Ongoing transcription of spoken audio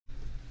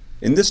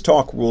In this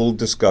talk, we'll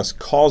discuss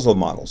causal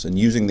models and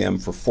using them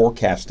for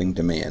forecasting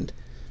demand.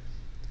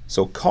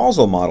 So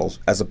causal models,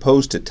 as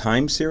opposed to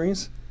time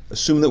series,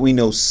 assume that we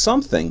know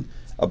something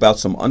about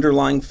some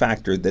underlying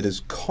factor that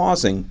is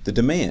causing the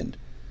demand.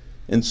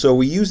 And so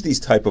we use these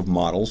type of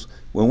models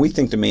when we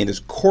think demand is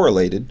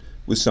correlated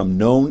with some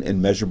known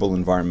and measurable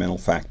environmental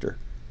factor.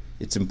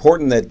 It's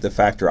important that the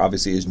factor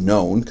obviously is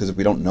known, because if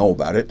we don't know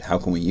about it, how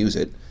can we use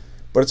it?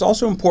 But it's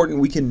also important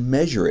we can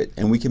measure it,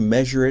 and we can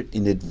measure it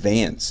in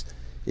advance.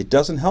 It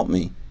doesn't help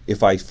me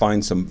if I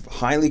find some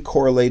highly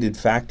correlated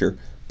factor,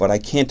 but I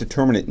can't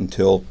determine it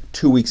until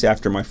 2 weeks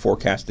after my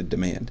forecasted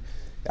demand.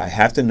 I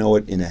have to know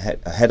it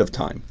ahead of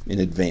time, in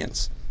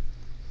advance.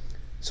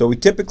 So we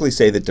typically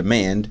say that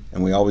demand,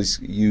 and we always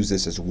use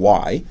this as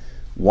y.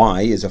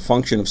 Y is a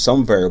function of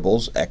some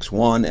variables,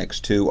 x1,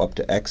 x2, up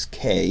to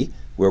xk,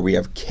 where we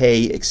have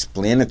k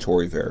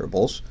explanatory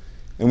variables.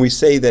 And we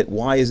say that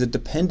y is a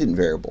dependent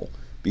variable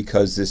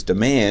because this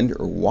demand,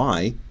 or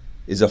y,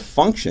 is a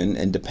function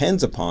and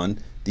depends upon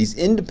these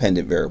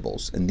independent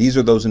variables, and these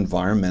are those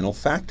environmental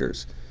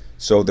factors.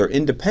 So they're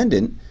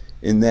independent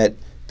in that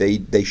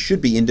they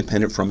should be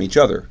independent from each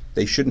other.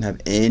 They shouldn't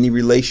have any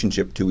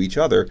relationship to each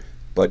other,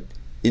 but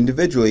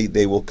individually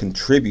they will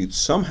contribute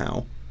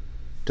somehow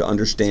to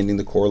understanding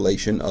the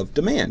correlation of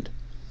demand.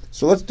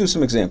 So let's do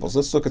some examples.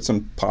 Let's look at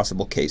some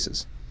possible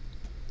cases.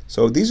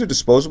 So these are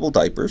disposable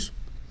diapers,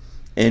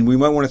 and we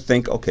might want to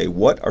think, okay,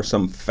 what are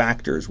some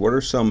factors? What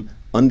are some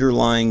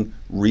underlying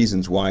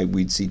reasons why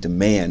we'd see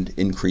demand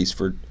increase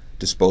for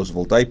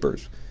disposable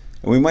diapers?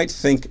 And we might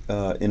think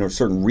in a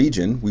certain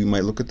region, we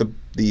might look at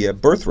the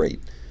birth rate.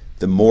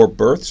 The more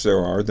births there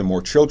are, the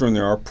more children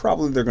there are,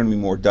 probably there are going to be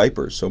more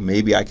diapers. So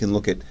maybe I can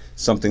look at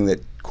something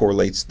that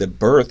correlates the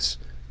births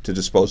to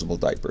disposable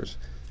diapers.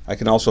 I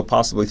can also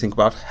possibly think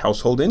about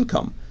household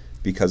income,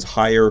 because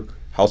higher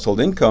household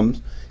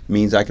incomes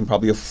means I can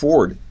probably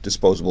afford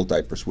disposable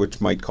diapers, which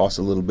might cost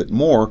a little bit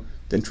more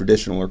than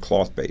traditional or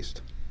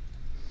cloth-based.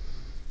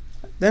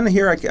 Then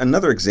here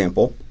another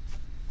example,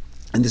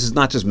 and this is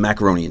not just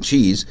macaroni and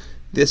cheese,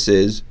 this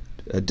is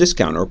a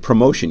discount or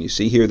promotion. You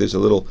see here there's a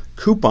little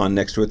coupon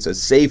next to it that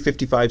says save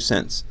 55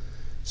 cents.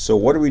 So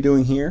what are we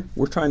doing here?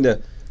 We're trying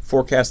to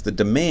forecast the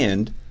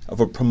demand of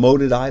a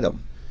promoted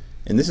item.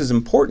 And this is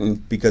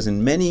important because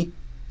in many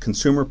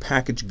consumer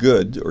packaged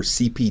goods or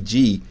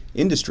CPG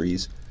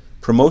industries,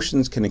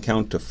 promotions can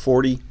account to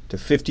 40 to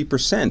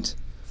 50%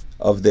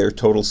 of their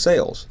total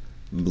sales.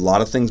 A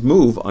lot of things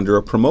move under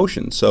a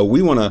promotion. So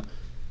we want to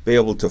be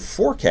able to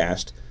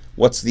forecast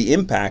what's the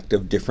impact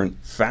of different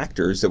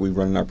factors that we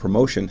run in our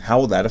promotion. How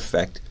will that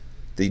affect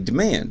the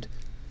demand?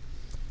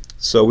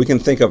 So we can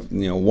think of,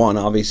 one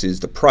obviously is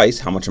the price.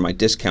 How much am I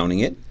discounting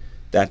it?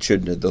 That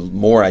should, the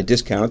more I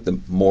discount it, the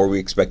more we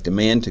expect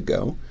demand to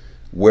go.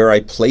 Where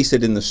I place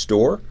it in the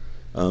store,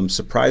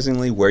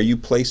 surprisingly, where you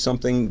place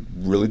something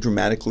really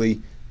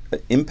dramatically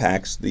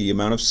impacts the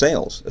amount of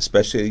sales,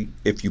 especially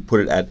if you put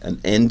it at an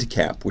end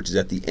cap, which is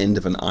at the end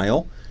of an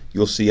aisle.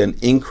 You'll see an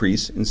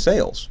increase in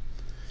sales.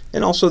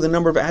 And also the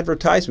number of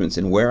advertisements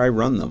and where I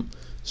run them.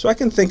 So I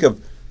can think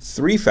of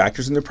 3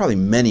 factors, and there are probably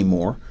many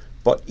more,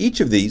 but each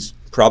of these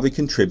probably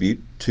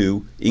contribute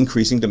to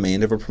increasing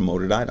demand of a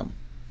promoted item.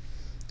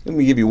 Let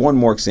me give you one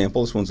more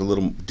example. This one's a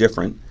little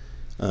different.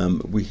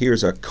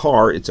 Here's a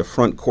car. It's a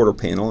front quarter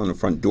panel and a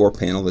front door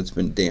panel that's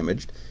been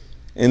damaged.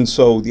 And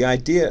so the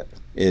idea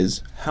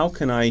is, how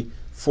can I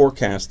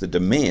forecast the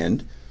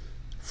demand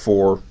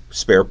for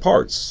spare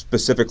parts,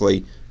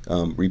 specifically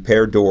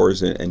repair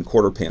doors and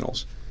quarter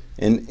panels?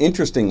 And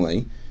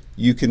interestingly,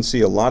 you can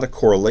see a lot of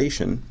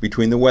correlation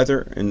between the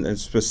weather and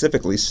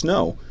specifically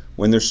snow.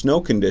 When there's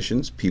snow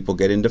conditions, people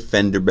get into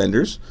fender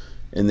benders,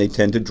 and they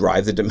tend to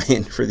drive the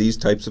demand for these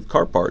types of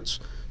car parts.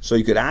 So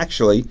you could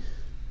actually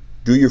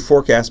do your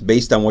forecast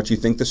based on what you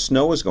think the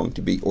snow is going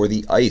to be, or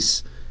the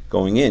ice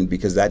going in,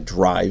 because that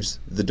drives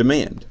the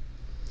demand.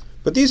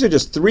 But these are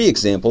just 3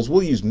 examples.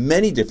 We'll use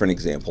many different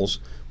examples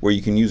where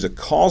you can use a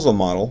causal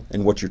model,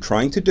 and what you're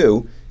trying to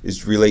do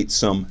is relate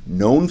some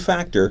known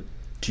factor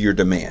to your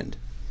demand.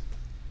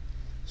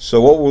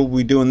 So what will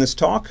we do in this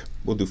talk?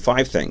 We'll do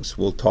 5 things.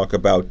 We'll talk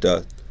about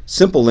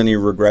simple linear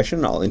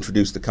regression. I'll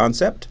introduce the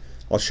concept.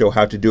 I'll show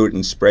how to do it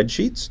in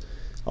spreadsheets.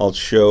 I'll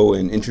show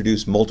and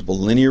introduce multiple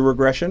linear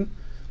regression.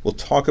 We'll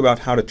talk about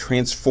how to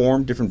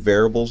transform different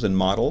variables and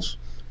models.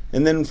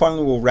 And then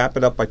finally we'll wrap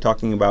it up by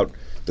talking about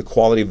the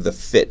quality of the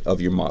fit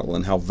of your model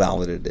and how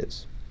valid it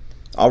is.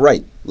 All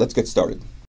right, let's get started.